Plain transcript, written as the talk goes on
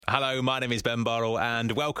Hello, my name is Ben Burrell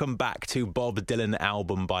and welcome back to Bob Dylan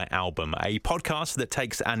Album by Album, a podcast that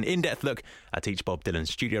takes an in-depth look at each Bob Dylan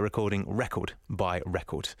studio recording, record by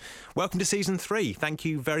record. Welcome to Season 3. Thank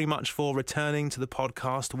you very much for returning to the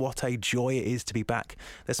podcast. What a joy it is to be back.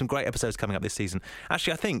 There's some great episodes coming up this season.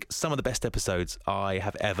 Actually, I think some of the best episodes I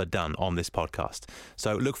have ever done on this podcast.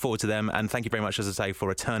 So look forward to them and thank you very much, as I say, for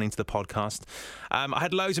returning to the podcast. I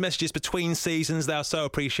had loads of messages between seasons. They are so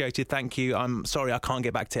appreciated. Thank you. I'm sorry I can't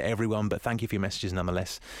get back to everyone, but thank you for your messages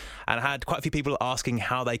nonetheless. And I had quite a few people asking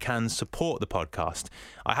how they can support the podcast.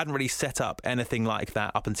 I hadn't really set up anything like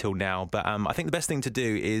that up until now, but I think the best thing to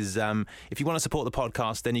do is if you want to support the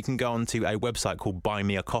podcast, then you can go onto a website called Buy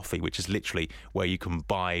Me a Coffee, which is literally where you can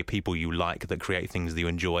buy people you like that create things that you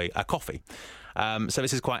enjoy a coffee. So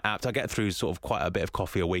this is quite apt. I get through sort of quite a bit of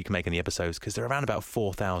coffee a week making the episodes because they're around about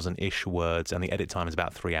 4,000-ish words and the edit time is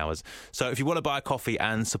about 3 hours. So if you want to buy a coffee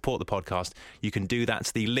and support the podcast, you can do that.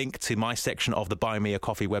 The link to my section of the Buy Me a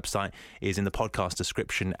Coffee website is in the podcast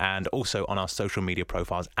description and also on our social media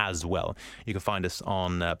profiles as well. You can find us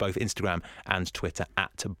on both Instagram and Twitter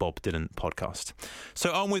at Bob Dylan Podcast.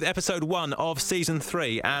 So on with episode 1 of Season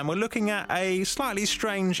 3, and we're looking at a slightly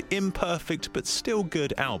strange, imperfect but still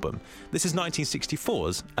good album. This is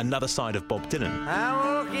 1964's Another Side of Bob Dylan.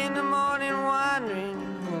 I woke in the morning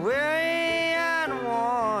wondering, weary and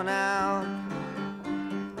worn out.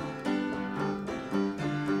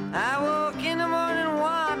 I woke in the morning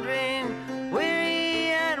wondering,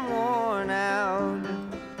 weary and worn out.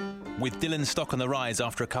 With Dylan's stock on the rise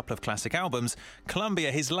after a couple of classic albums,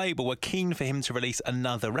 Columbia, his label, were keen for him to release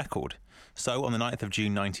another record. So, on the 9th of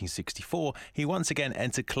June 1964, he once again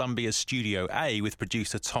entered Columbia's Studio A with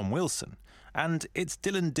producer Tom Wilson. And it's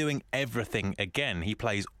Dylan doing everything again. He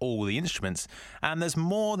plays all the instruments, and there's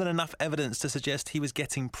more than enough evidence to suggest he was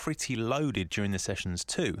getting pretty loaded during the sessions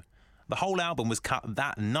too. The whole album was cut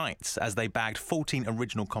that night as they bagged 14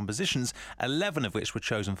 original compositions, 11 of which were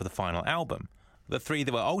chosen for the final album. The 3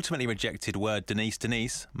 that were ultimately rejected were Denise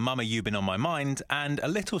Denise, Mama You Been On My Mind, and a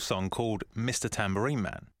little song called Mr. Tambourine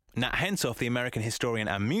Man. Nat Hentoff, the American historian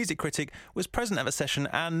and music critic, was present at the session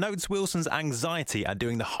and notes Wilson's anxiety at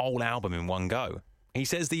doing the whole album in one go. He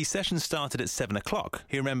says the session started at 7 o'clock.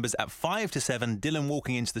 He remembers at 5 to 7, Dylan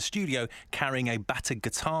walking into the studio carrying a battered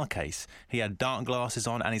guitar case. He had dark glasses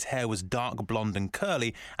on and his hair was dark blonde and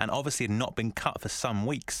curly and obviously had not been cut for some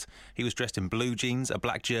weeks. He was dressed in blue jeans, a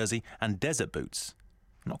black jersey and desert boots.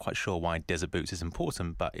 I'm not quite sure why desert boots is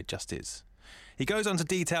important, but it just is. He goes on to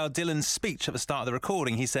detail Dylan's speech at the start of the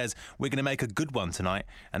recording. He says, "We're going to make a good one tonight,"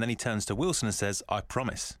 and then he turns to Wilson and says, "I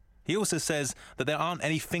promise." He also says that there aren't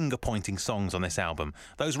any finger-pointing songs on this album.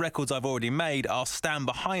 Those records I've already made, I'll stand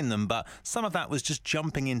behind them, but some of that was just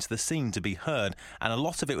jumping into the scene to be heard, and a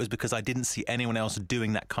lot of it was because I didn't see anyone else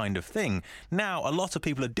doing that kind of thing. Now, a lot of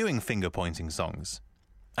people are doing finger-pointing songs.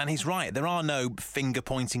 And he's right, there are no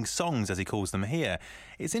finger-pointing songs, as he calls them here.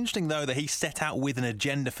 It's interesting, though, that he set out with an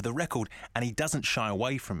agenda for the record, and he doesn't shy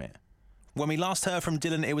away from it. When we last heard from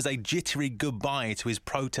Dylan, it was a jittery goodbye to his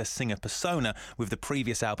protest singer persona with the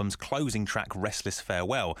previous album's closing track, Restless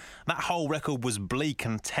Farewell. That whole record was bleak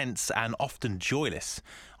and tense and often joyless.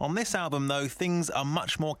 On this album, though, things are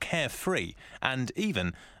much more carefree and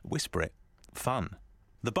even, whisper it, fun.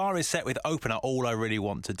 The bar is set with Opener, All I Really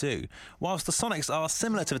Want to Do. Whilst the Sonics are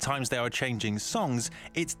similar to the times they are changing songs,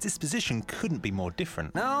 its disposition couldn't be more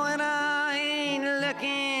different. No, and I ain't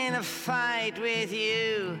looking to fight with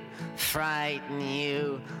you, frighten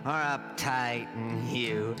you, or uptighten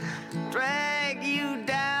you, drag you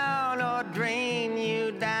down or drain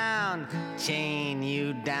you down, chain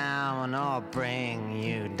you down or bring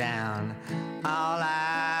you down. All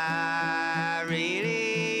I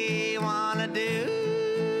really wanna do,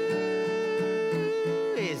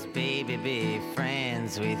 baby, be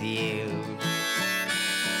friends with you.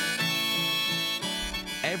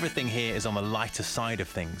 Everything here is on the lighter side of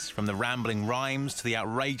things, from the rambling rhymes to the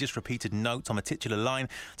outrageous repeated notes on the titular line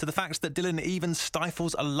to the fact that Dylan even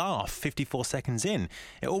stifles a laugh 54 seconds in.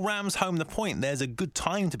 It all rams home the point there's a good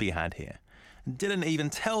time to be had here. Dylan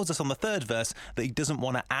even tells us on the third verse that he doesn't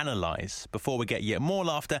want to analyse, before we get yet more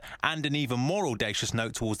laughter and an even more audacious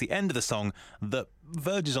note towards the end of the song that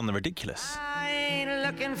verges on the ridiculous. I ain't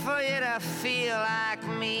looking for you to feel like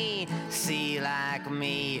me, see like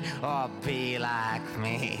me, or be like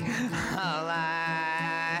me. All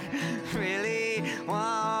I really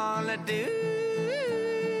wanna do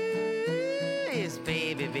is,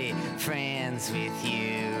 baby, be friends with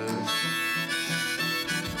you.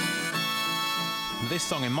 This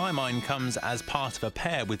song, in my mind, comes as part of a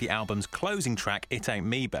pair with the album's closing track, It Ain't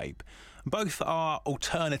Me, Babe. Both are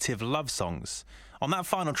alternative love songs. On that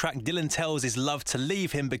final track, Dylan tells his love to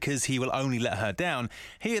leave him because he will only let her down.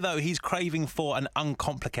 Here, though, he's craving for an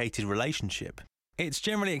uncomplicated relationship. It's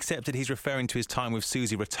generally accepted he's referring to his time with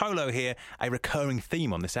Susie Rotolo here, a recurring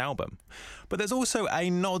theme on this album. But there's also a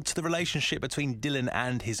nod to the relationship between Dylan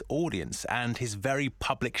and his audience, and his very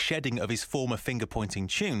public shedding of his former finger-pointing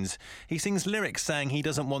tunes. He sings lyrics saying he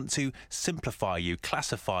doesn't want to simplify you,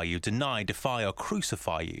 classify you, deny, defy or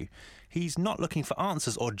crucify you. He's not looking for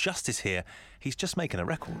answers or justice here, he's just making a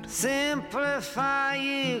record. Simplify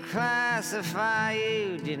you, classify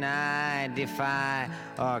you, deny, defy,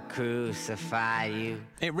 or crucify you.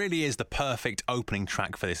 It really is the perfect opening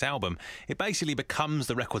track for this album. It basically becomes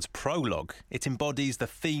the record's prologue. It embodies the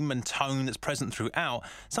theme and tone that's present throughout,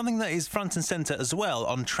 something that is front and centre as well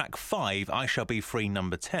on track 5, I Shall Be Free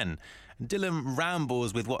number 10. Dylan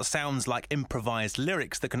rambles with what sounds like improvised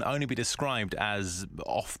lyrics that can only be described as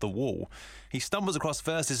off the wall. He stumbles across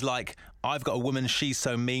verses like, I've got a woman, she's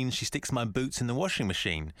so mean, she sticks my boots in the washing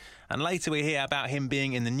machine. And later we hear about him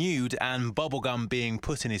being in the nude and bubblegum being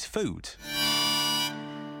put in his food.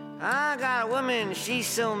 I got a woman, she's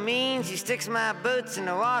so mean, she sticks my boots in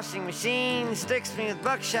the washing machine, sticks me with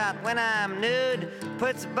buckshot when I'm nude,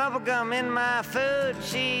 puts bubblegum in my food,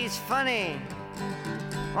 she's funny.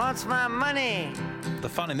 Wants my money. The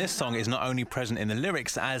fun in this song is not only present in the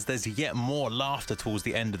lyrics, as there's yet more laughter towards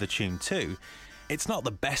the end of the tune too. It's not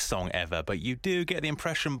the best song ever, but you do get the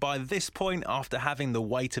impression by this point, after having the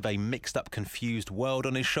weight of a mixed up, confused world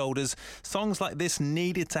on his shoulders, songs like this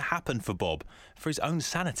needed to happen for Bob, for his own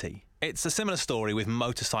sanity. It's a similar story with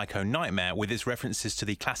Motor Psycho Nightmare, with its references to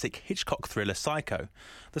the classic Hitchcock thriller Psycho.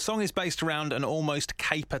 The song is based around an almost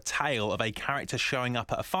caper tale of a character showing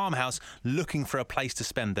up at a farmhouse looking for a place to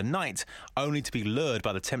spend the night, only to be lured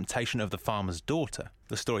by the temptation of the farmer's daughter.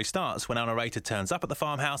 The story starts when our narrator turns up at the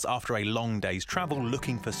farmhouse after a long day's travel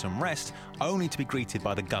looking for some rest, only to be greeted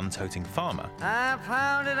by the gun-toting farmer. I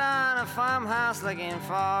pounded on a farmhouse looking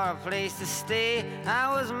for a place to stay.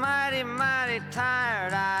 I was mighty, mighty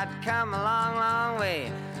tired, I'd come a long, long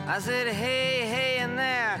way. I said, hey, hey in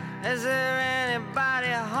there, is there anybody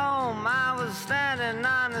home? I was standing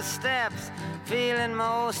on the steps, feeling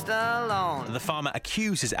most alone. The farmer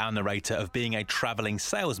accuses our narrator of being a travelling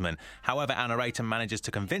salesman. However, our narrator manages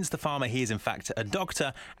to convince the farmer he is in fact a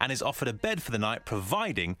doctor and is offered a bed for the night,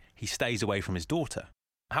 providing he stays away from his daughter.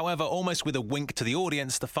 However, almost with a wink to the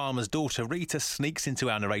audience, the farmer's daughter Rita sneaks into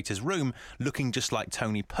our narrator's room looking just like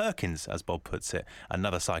Tony Perkins, as Bob puts it,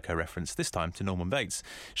 another Psycho reference, this time to Norman Bates.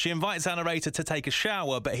 She invites our narrator to take a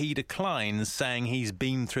shower, but he declines, saying he's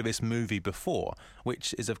been through this movie before,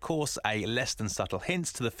 which is of course a less than subtle hint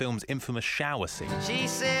to the film's infamous shower scene. She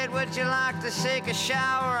said, would you like to take a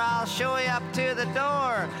shower? I'll show you up to the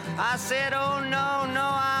door. I said, oh no,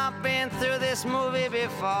 I've been through this movie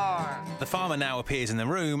before. The farmer now appears in the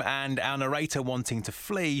room, and our narrator, wanting to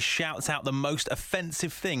flee, shouts out the most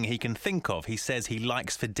offensive thing he can think of. He says he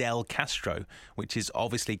likes Fidel Castro, which is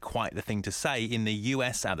obviously quite the thing to say in the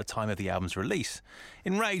US at the time of the album's release.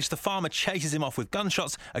 Enraged, the farmer chases him off with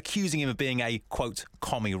gunshots, accusing him of being a, quote,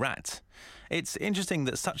 commie rat. It's interesting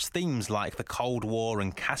that such themes like the Cold War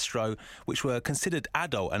and Castro, which were considered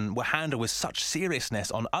adult and were handled with such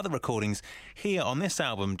seriousness on other recordings, here on this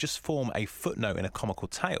album just form a footnote in a comical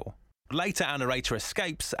tale. Later, our narrator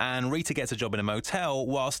escapes and Rita gets a job in a motel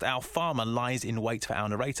whilst our farmer lies in wait for our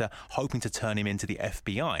narrator, hoping to turn him into the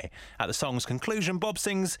FBI. At the song's conclusion, Bob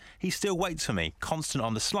sings, he still waits for me, constant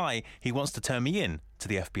on the sly, he wants to turn me in to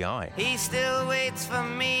the FBI. He still waits for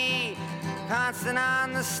me, constant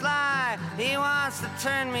on the sly, he wants to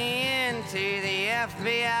turn me into the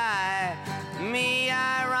FBI. Me,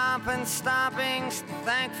 I romp and stomping,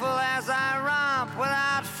 thankful as I romp.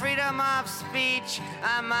 Without freedom of speech,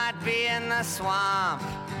 I might be in the swamp.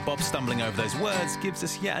 Bob stumbling over those words gives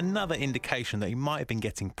us yet another indication that he might have been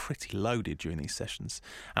getting pretty loaded during these sessions.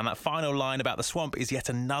 And that final line about the swamp is yet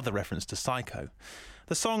another reference to Psycho.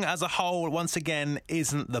 The song as a whole, once again,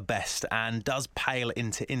 isn't the best and does pale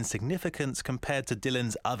into insignificance compared to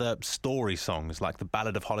Dylan's other story songs, like the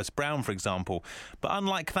Ballad of Hollis Brown, for example. But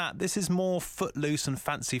unlike that, this is more footloose and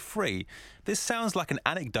fancy-free. This sounds like an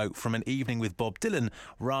anecdote from an evening with Bob Dylan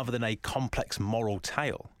rather than a complex moral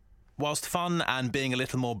tale. Whilst fun and being a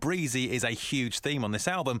little more breezy is a huge theme on this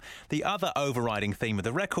album, the other overriding theme of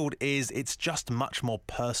the record is it's just much more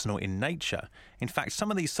personal in nature. In fact, some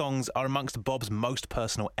of these songs are amongst Bob's most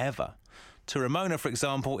personal ever. To Ramona, for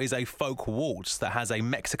example, is a folk waltz that has a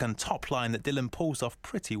Mexican top line that Dylan pulls off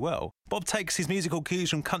pretty well. Bob takes his musical cues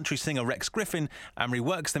from country singer Rex Griffin and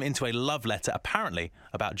reworks them into a love letter, apparently,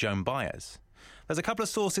 about Joan Baez. There's a couple of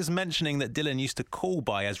sources mentioning that Dylan used to call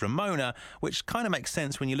Bai as Ramona, which kind of makes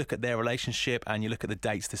sense when you look at their relationship and you look at the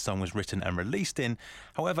dates this song was written and released in.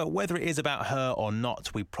 However, whether it is about her or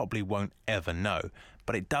not, we probably won't ever know.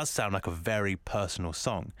 But it does sound like a very personal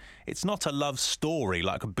song. It's not a love story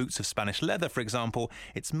like Boots of Spanish Leather, for example.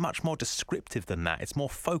 It's much more descriptive than that. It's more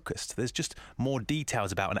focused. There's just more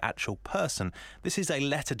details about an actual person. This is a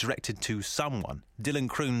letter directed to someone. Dylan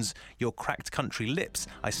croons, "Your cracked country lips,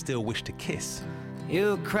 I still wish to kiss."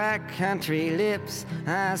 Your cracked country lips,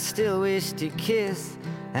 I still wish to kiss,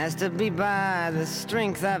 as to be by the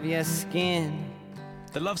strength of your skin.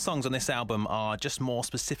 The love songs on this album are just more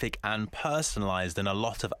specific and personalised than a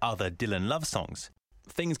lot of other Dylan love songs.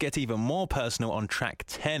 Things get even more personal on track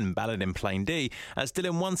 10, Ballad in Plain D, as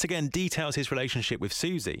Dylan once again details his relationship with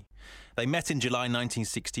Susie. They met in July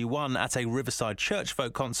 1961 at a Riverside Church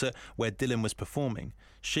folk concert where Dylan was performing.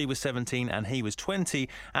 She was 17 and he was 20,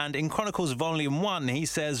 and in Chronicles Volume 1 he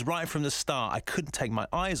says, "Right from the start I couldn't take my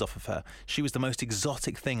eyes off of her. She was the most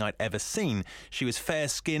exotic thing I'd ever seen. She was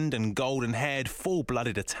fair-skinned and golden-haired,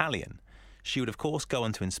 full-blooded Italian." She would, of course, go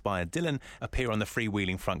on to inspire Dylan, appear on the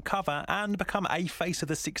freewheeling front cover, and become a face of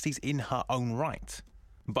the 60s in her own right.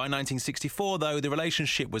 By 1964, though, the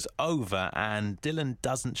relationship was over, and Dylan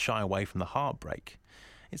doesn't shy away from the heartbreak.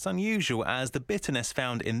 It's unusual, as the bitterness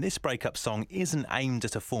found in this breakup song isn't aimed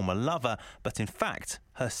at a former lover, but in fact,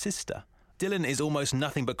 her sister. Dylan is almost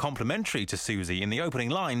nothing but complimentary to Susie. In the opening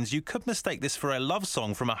lines, you could mistake this for a love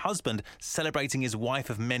song from a husband celebrating his wife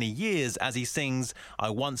of many years as he sings, "I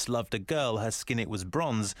once loved a girl, her skin it was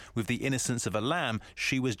bronze, with the innocence of a lamb,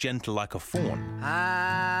 she was gentle like a fawn."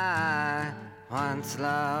 I once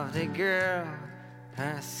loved a girl,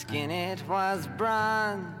 her skin it was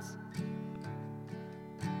bronze,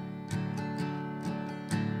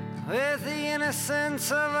 with the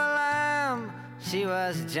innocence of a lamb, she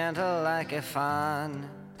was gentle like a fawn.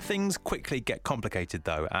 Things quickly get complicated,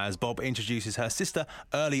 though, as Bob introduces her sister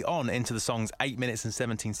early on into the song's 8 minutes and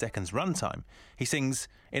 17 seconds runtime. He sings,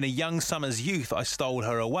 "In a young summer's youth I stole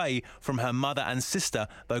her away, from her mother and sister,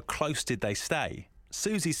 though close did they stay."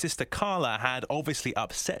 Susie's sister Carla had obviously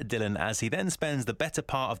upset Dylan, as he then spends the better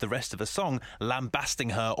part of the rest of the song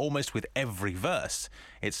lambasting her almost with every verse.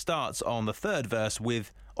 It starts on the third verse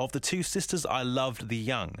with, "Of the two sisters I loved the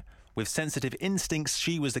young. With sensitive instincts,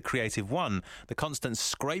 she was the creative one. The constant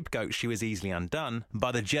scapegoat, she was easily undone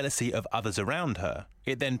by the jealousy of others around her."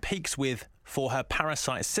 It then peaks with, "For her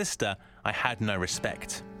parasite sister, I had no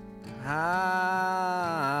respect."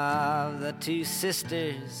 Of the two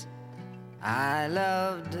sisters, I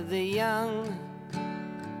loved the young.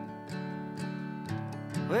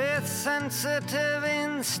 With sensitive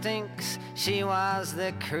instincts, she was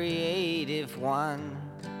the creative one.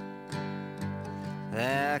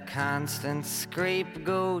 Their constant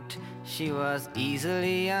scapegoat, she was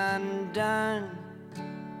easily undone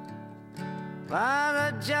by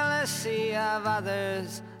the jealousy of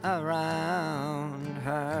others around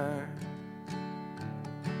her.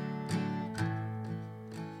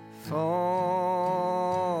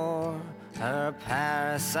 For her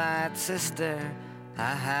parasite sister,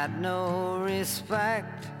 I had no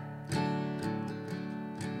respect.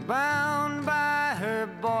 Bound by her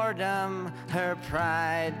boredom, her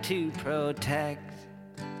pride to protect.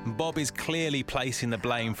 Bob is clearly placing the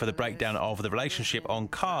blame for the breakdown of the relationship on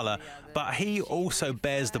Carla, but he also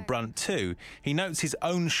bears the brunt too. He notes his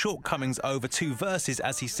own shortcomings over two verses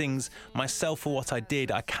as he sings, "Myself for what I did,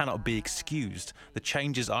 I cannot be excused. The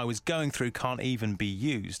changes I was going through can't even be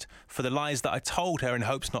used. For the lies that I told her in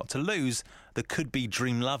hopes not to lose, the could-be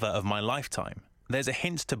dream lover of my lifetime." There's a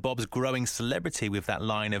hint to Bob's growing celebrity with that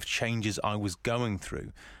line of "changes I was going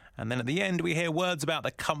through." And then at the end, we hear words about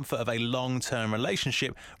the comfort of a long-term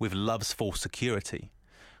relationship with love's false security.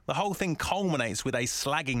 The whole thing culminates with a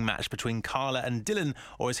slagging match between Carla and Dylan,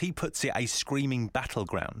 or as he puts it, a screaming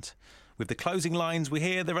battleground. With the closing lines, we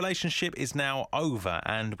hear the relationship is now over,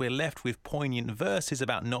 and we're left with poignant verses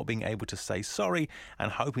about not being able to say sorry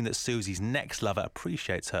and hoping that Susie's next lover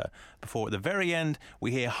appreciates her. Before at the very end,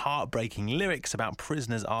 we hear heartbreaking lyrics about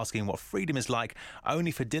prisoners asking what freedom is like,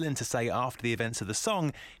 only for Dylan to say after the events of the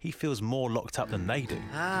song, he feels more locked up than they do.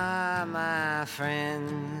 Ah, my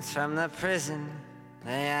friends from the prison,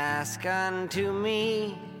 they ask unto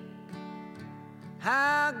me,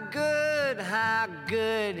 how good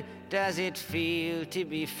does it feel to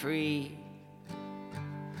be free?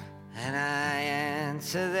 And I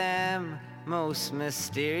answer them most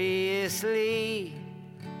mysteriously,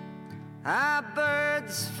 are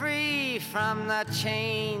birds free from the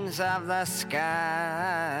chains of the skyway.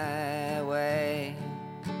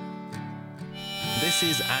 This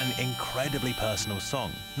This is an incredibly personal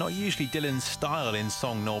song, not usually Dylan's style in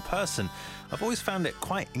song nor person. I've always found it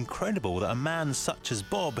quite incredible that a man such as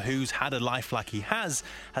Bob, who's had a life like he has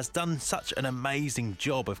done such an amazing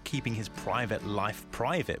job of keeping his private life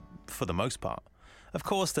private, for the most part. Of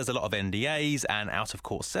course, there's a lot of NDAs and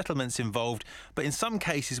out-of-court settlements involved, but in some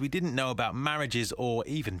cases we didn't know about marriages or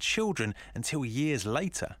even children until years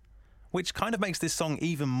later. Which kind of makes this song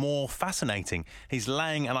even more fascinating. He's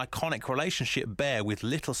laying an iconic relationship bare with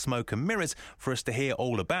little smoke and mirrors for us to hear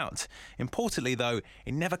all about. Importantly, though,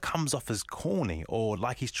 it never comes off as corny or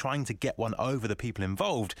like he's trying to get one over the people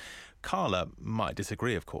involved. Carla might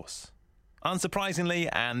disagree, of course. Unsurprisingly,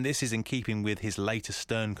 and this is in keeping with his later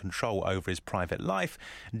stern control over his private life,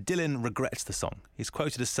 Dylan regrets the song. He's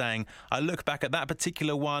quoted as saying, "I look back at that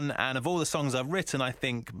particular one, and of all the songs I've written, I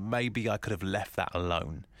think maybe I could have left that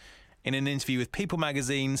alone." In an interview with People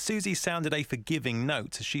magazine, Susie sounded a forgiving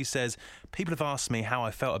note as she says, "People have asked me how I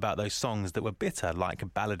felt about those songs that were bitter,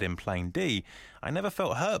 like Ballad in Plain D. I never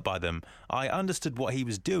felt hurt by them. I understood what he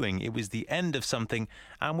was doing. It was the end of something,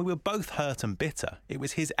 and we were both hurt and bitter. It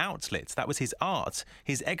was his outlet. That was his art,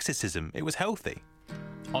 his exorcism. It was healthy."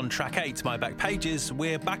 On track 8, My Back Pages,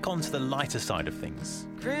 we're back onto the lighter side of things.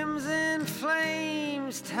 Crimson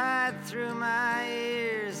flames tied through my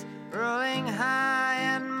ears, rolling high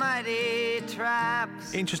and mighty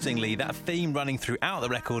traps. Interestingly, that theme running throughout the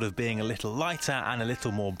record of being a little lighter and a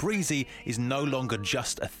little more breezy is no longer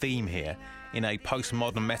just a theme here. In a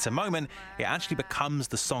postmodern meta moment, it actually becomes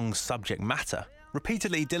the song's subject matter.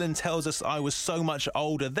 Repeatedly, Dylan tells us, "I was so much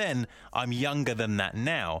older then, I'm younger than that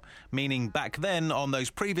now." Meaning back then, on those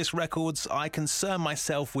previous records, I concern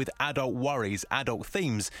myself with adult worries, adult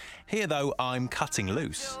themes. Here, though, I'm cutting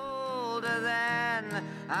loose. Older then,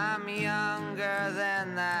 I'm younger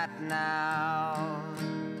than that now.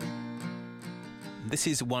 This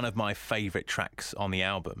is one of my favourite tracks on the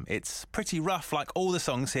album. It's pretty rough like all the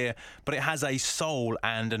songs here, but it has a soul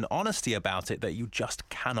and an honesty about it that you just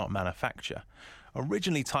cannot manufacture.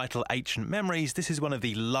 Originally titled Ancient Memories, this is one of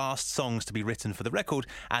the last songs to be written for the record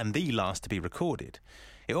and the last to be recorded.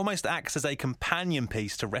 It almost acts as a companion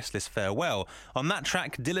piece to Restless Farewell. On that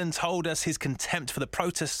track, Dylan told us his contempt for the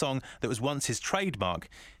protest song that was once his trademark.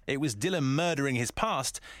 It was Dylan murdering his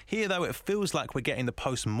past. Here, though, it feels like we're getting the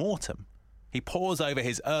post-mortem. He pores over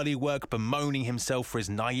his early work, bemoaning himself for his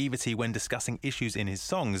naivety when discussing issues in his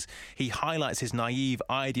songs. He highlights his naive,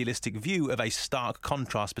 idealistic view of a stark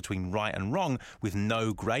contrast between right and wrong with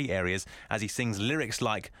no grey areas as he sings lyrics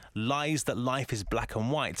like "Lies that life is black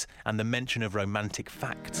and white" and the mention of romantic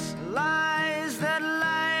facts. Lies that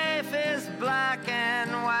life is black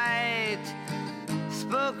and white,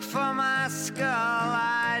 spoke from my skull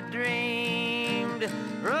I dreamed,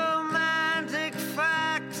 romantic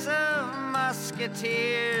facts of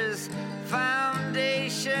musketeers,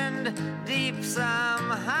 foundationed deep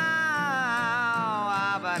somehow.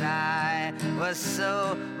 But I was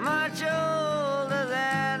so much older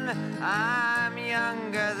then, I'm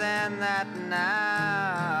younger than that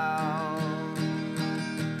now.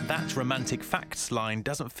 That romantic facts line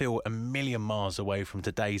doesn't feel a million miles away from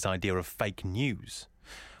today's idea of fake news.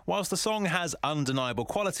 Whilst the song has undeniable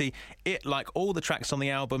quality, it, like all the tracks on the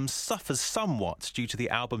album, suffers somewhat due to the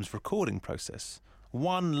album's recording process.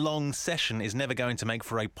 One long session is never going to make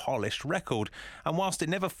for a polished record, and whilst it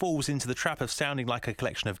never falls into the trap of sounding like a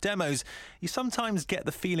collection of demos, you sometimes get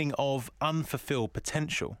the feeling of unfulfilled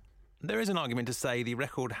potential. There is an argument to say the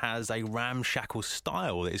record has a ramshackle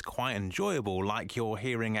style that is quite enjoyable, like you're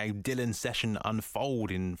hearing a Dylan session unfold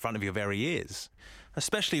in front of your very ears.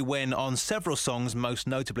 Especially when on several songs, most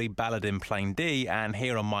notably Ballad in Plain D and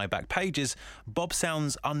here on My Back Pages, Bob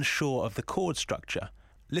sounds unsure of the chord structure.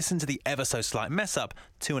 Listen to the ever so slight mess up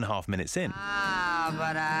 2.5 minutes in.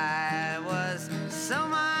 But I was so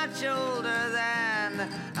much older then,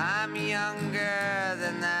 I'm younger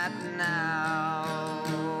than that now.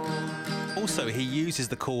 Also, he uses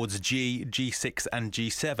the chords G, G6 and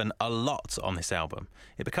G7 a lot on this album.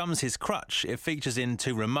 It becomes his crutch. It features in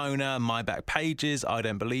To Ramona, My Back Pages, I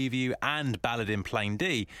Don't Believe You and Ballad in Plain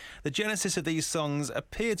D. The genesis of these songs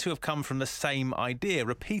appear to have come from the same idea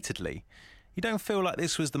repeatedly. You don't feel like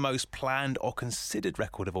this was the most planned or considered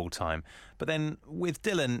record of all time, but then with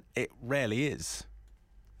Dylan, it rarely is.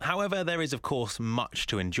 However, there is of course much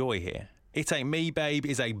to enjoy here. It Ain't Me Babe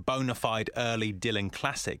is a bona fide early Dylan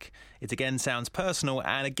classic. It again sounds personal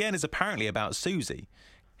and again is apparently about Susie.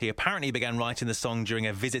 He apparently began writing the song during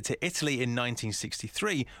a visit to Italy in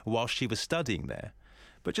 1963 while she was studying there.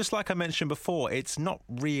 But just like I mentioned before, it's not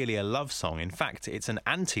really a love song. In fact, it's an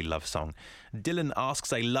anti-love song. Dylan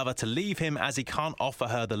asks a lover to leave him as he can't offer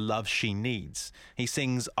her the love she needs. He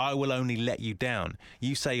sings, "I will only let you down.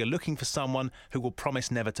 You say you're looking for someone who will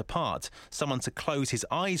promise never to part, someone to close his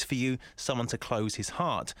eyes for you, someone to close his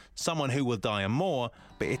heart, someone who will die and more,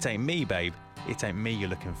 but it ain't me, babe. It ain't me you're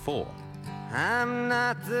looking for." I'm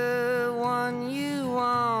not the one you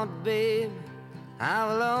want, babe. I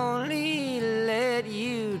will only let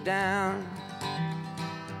you down.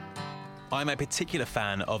 I'm a particular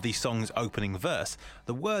fan of the song's opening verse.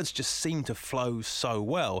 The words just seem to flow so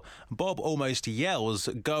well. Bob almost yells,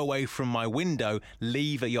 "Go away from my window,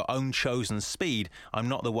 leave at your own chosen speed. I'm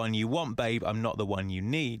not the one you want, babe, I'm not the one you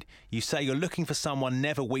need. You say you're looking for someone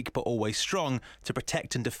never weak but always strong, to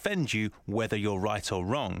protect and defend you whether you're right or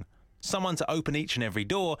wrong. Someone to open each and every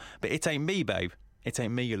door, but it ain't me, babe, it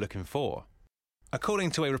ain't me you're looking for."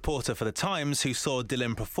 According to a reporter for The Times who saw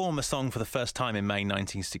Dylan perform the song for the first time in May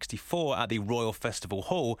 1964 at the Royal Festival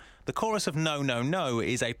Hall, the chorus of No, No, No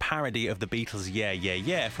is a parody of the Beatles' Yeah, Yeah,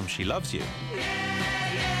 Yeah from She Loves You.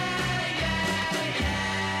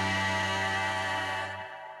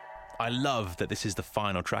 I love that this is the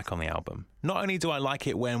final track on the album. Not only do I like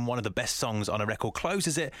it when one of the best songs on a record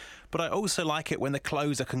closes it, but I also like it when the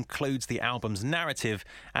closer concludes the album's narrative,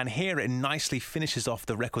 and here it nicely finishes off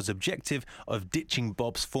the record's objective of ditching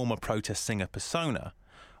Bob's former protest singer persona.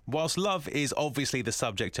 Whilst love is obviously the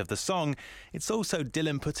subject of the song, it's also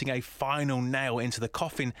Dylan putting a final nail into the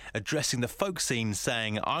coffin, addressing the folk scene,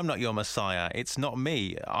 saying, "I'm not your messiah, it's not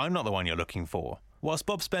me, I'm not the one you're looking for." Whilst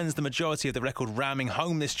Bob spends the majority of the record ramming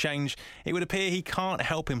home this change, it would appear he can't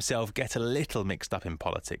help himself get a little mixed up in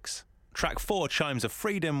politics. Track 4, Chimes of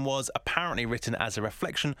Freedom, was apparently written as a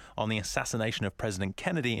reflection on the assassination of President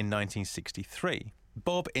Kennedy in 1963.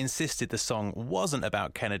 Bob insisted the song wasn't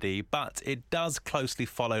about Kennedy, but it does closely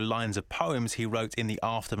follow lines of poems he wrote in the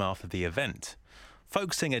aftermath of the event.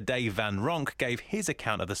 Folk singer Dave Van Ronk gave his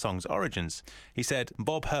account of the song's origins. He said,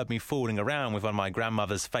 "Bob heard me fooling around with one of my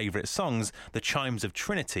grandmother's favourite songs, The Chimes of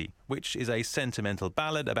Trinity, which is a sentimental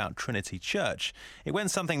ballad about Trinity Church. It went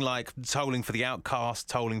something like tolling for the outcast,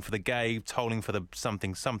 tolling for the gay, tolling for the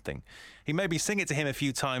something something. He made me sing it to him a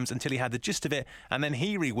few times until he had the gist of it, and then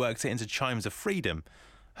he reworked it into Chimes of Freedom.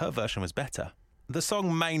 Her version was better." The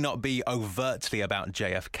song may not be overtly about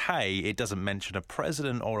JFK, it doesn't mention a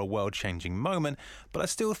president or a world-changing moment, but I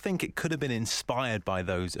still think it could have been inspired by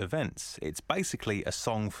those events. It's basically a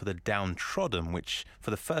song for the downtrodden, which,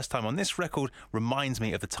 for the first time on this record, reminds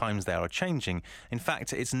me of the times they are changing. In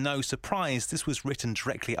fact, it's no surprise this was written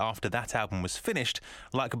directly after that album was finished,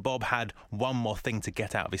 like Bob had one more thing to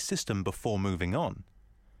get out of his system before moving on.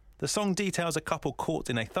 The song details a couple caught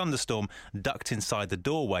in a thunderstorm, ducked inside the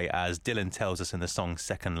doorway, as Dylan tells us in the song's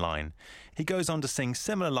second line. He goes on to sing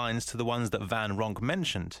similar lines to the ones that Van Ronk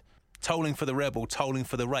mentioned. Tolling for the rebel, tolling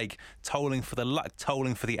for the rake, tolling for the luck,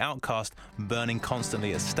 tolling for the outcast, burning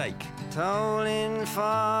constantly at stake. Tolling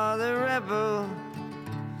for the rebel,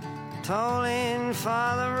 tolling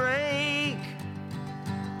for the rake,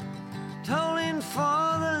 tolling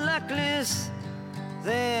for the luckless,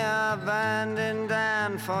 they are abandoned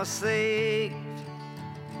and forsaked.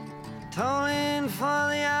 Tolling for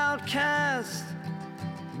the outcast,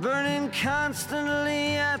 burning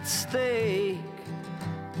constantly at stake.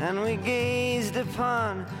 And we gazed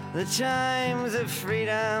upon the chimes of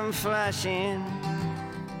freedom flashing.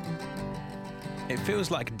 It feels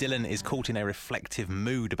like Dylan is caught in a reflective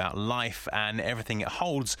mood about life and everything it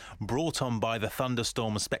holds, brought on by the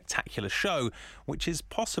thunderstorm spectacular show, which is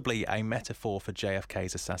possibly a metaphor for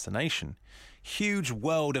JFK's assassination. Huge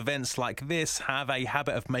world events like this have a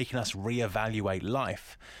habit of making us reevaluate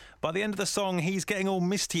life. By the end of the song, he's getting all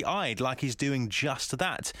misty-eyed like he's doing just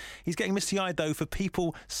that. He's getting misty-eyed, though, for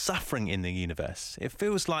people suffering in the universe. It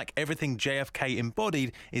feels like everything JFK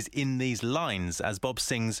embodied is in these lines, as Bob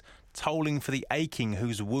sings, "Tolling for the aching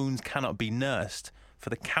whose wounds cannot be nursed,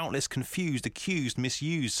 for the countless confused, accused,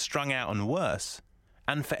 misused, strung out and worse,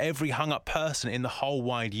 and for every hung-up person in the whole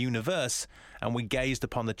wide universe, and we gazed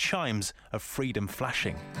upon the chimes of freedom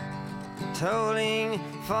flashing." Tolling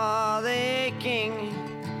for the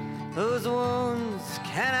aching whose wounds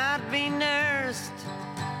cannot be nursed,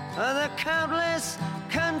 for the countless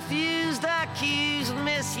confused, accused,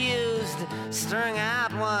 misused, strung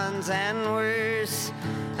out ones and worse,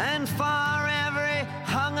 and for every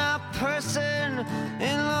hung-up person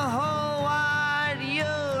in the whole wide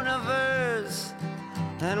universe.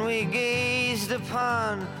 And we gazed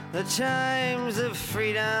upon the chimes of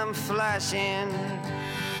freedom flashing.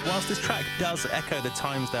 Whilst this track does echo the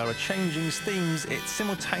times they are changing's themes, it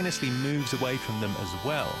simultaneously moves away from them as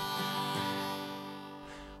well.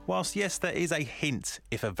 Whilst yes, there is a hint,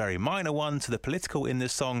 if a very minor one, to the political in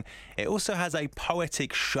this song, it also has a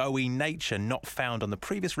poetic, showy nature not found on the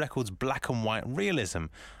previous record's black and white realism.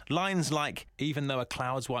 Lines like, even though a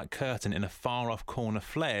cloud's white curtain in a far-off corner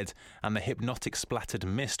flared and the hypnotic splattered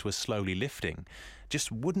mist was slowly lifting,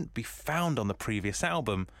 just wouldn't be found on the previous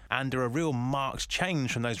album, and are a real marked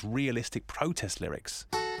change from those realistic protest lyrics.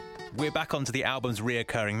 We're back onto the album's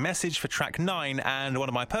reoccurring message for track 9, and one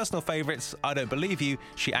of my personal favourites, I Don't Believe You,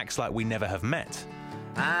 She Acts Like We Never Have Met.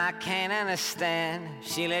 I can't understand,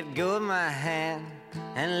 she let go of my hand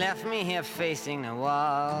and left me here facing the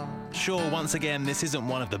wall. Sure, once again, this isn't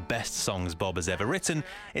one of the best songs Bob has ever written.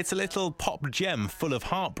 It's a little pop gem full of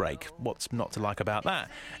heartbreak. What's not to like about that?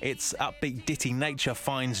 Its upbeat ditty nature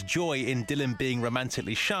finds joy in Dylan being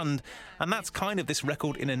romantically shunned, and that's kind of this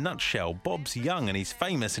record in a nutshell. Bob's young and he's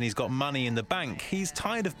famous and he's got money in the bank. He's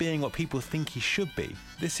tired of being what people think he should be.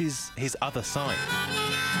 This is his other side.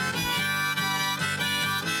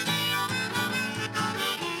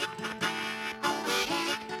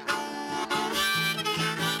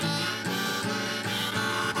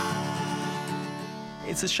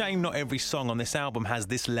 It's a shame not every song on this album has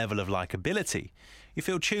this level of likeability. You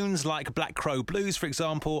feel tunes like Black Crow Blues, for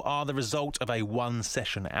example, are the result of a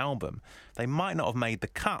one-session album. They might not have made the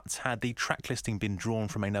cut had the track listing been drawn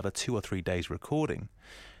from another 2 or 3 days recording.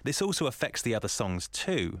 This also affects the other songs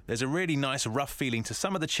too. There's a really nice rough feeling to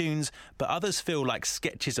some of the tunes, but others feel like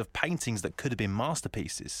sketches of paintings that could have been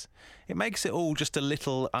masterpieces. It makes it all just a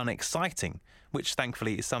little unexciting, which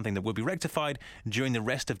thankfully is something that will be rectified during the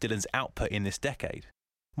rest of Dylan's output in this decade.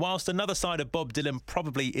 Whilst another side of Bob Dylan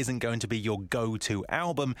probably isn't going to be your go-to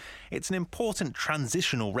album, it's an important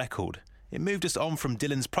transitional record. It moved us on from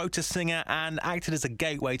Dylan's protest singer and acted as a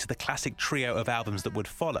gateway to the classic trio of albums that would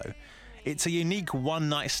follow. It's a unique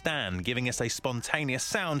one-night stand, giving us a spontaneous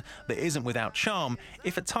sound that isn't without charm,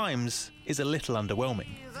 if at times is a little underwhelming.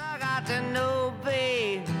 I got to know,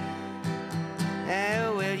 babe,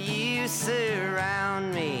 how will you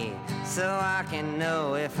surround me so I can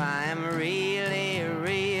know if I am really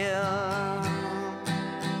real?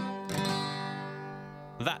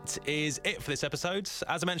 That is it for this episode.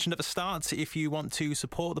 As I mentioned at the start, if you want to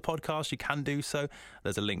support the podcast, you can do so.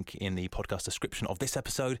 There's a link in the podcast description of this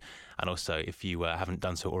episode. And also, if you haven't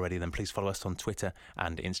done so already, then please follow us on Twitter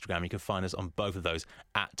and Instagram. You can find us on both of those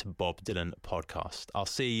at Bob Dylan Podcast. I'll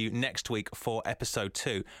see you next week for episode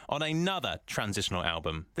 2 on another transitional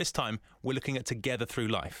album. This time, we're looking at Together Through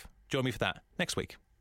Life. Join me for that next week.